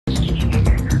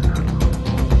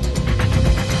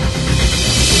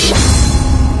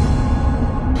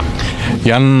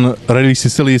Jan, Rally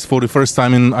Sicily is for the first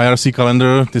time in IRC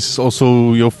calendar. This is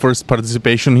also your first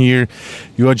participation here.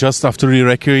 You are just after the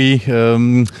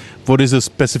recce. What is the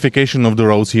specification of the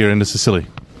roads here in the Sicily?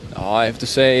 I have to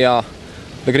say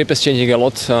the grip is changing a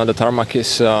lot. The tarmac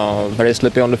is very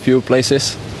slippy on a few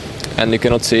places and you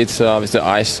cannot see it with the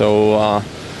eyes. So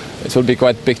it will be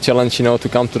quite a big challenge, to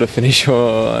come to the finish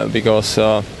because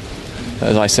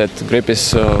as I said, grip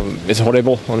is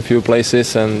horrible on a few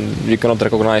places and you cannot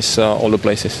recognize all the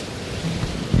places.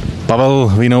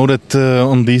 Pavel, we know that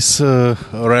on this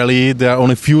rally there are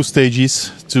only few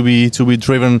stages to be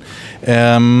driven.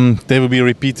 They will be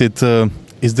repeated.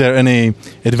 Is there any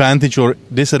advantage or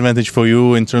disadvantage for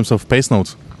you in terms of pace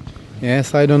notes?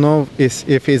 Yes, I don't know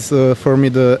if it's for me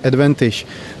the advantage,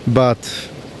 but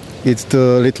it's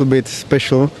a little bit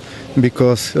special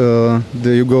because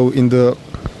you go in the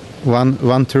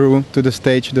one through to the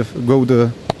stage, go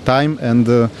the time, and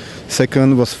the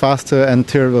second was faster and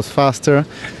third was faster.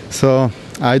 So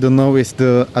I don't know it's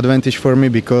the advantage for me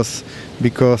because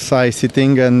I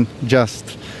sitting and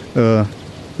just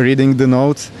reading the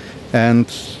notes, and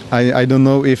I don't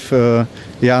know if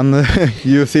Jan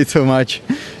used it so much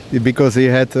because he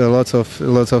had lots of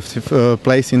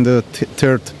place in the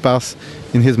third pass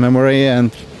in his memory,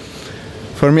 and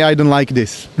for me I don't like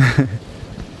this.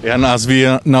 And as we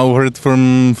now heard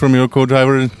from your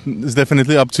co-driver, it's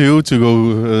definitely up to you to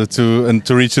go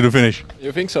to reach to the finish.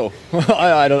 You think so?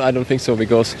 I don't think so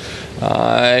because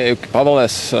Pavel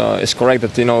is correct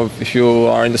that if you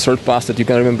are in the third pass that you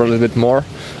can remember a little bit more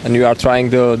and you are trying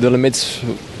the limits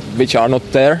which are not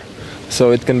there,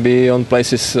 so it can be on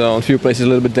few places a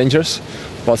little bit dangerous,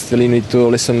 but still you need to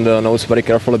listen the notes very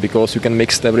carefully because you can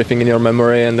mix everything in your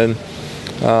memory, and then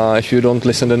if you don't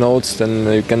listen the notes, then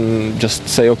you can just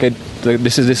say, okay,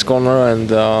 this is this corner, and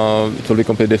it will be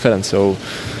completely different. So,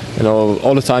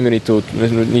 all the time you need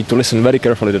to listen very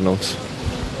carefully the notes.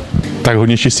 Tak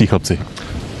hodně štěstí, chlapci.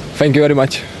 Thank you very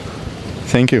much.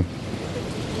 Thank you.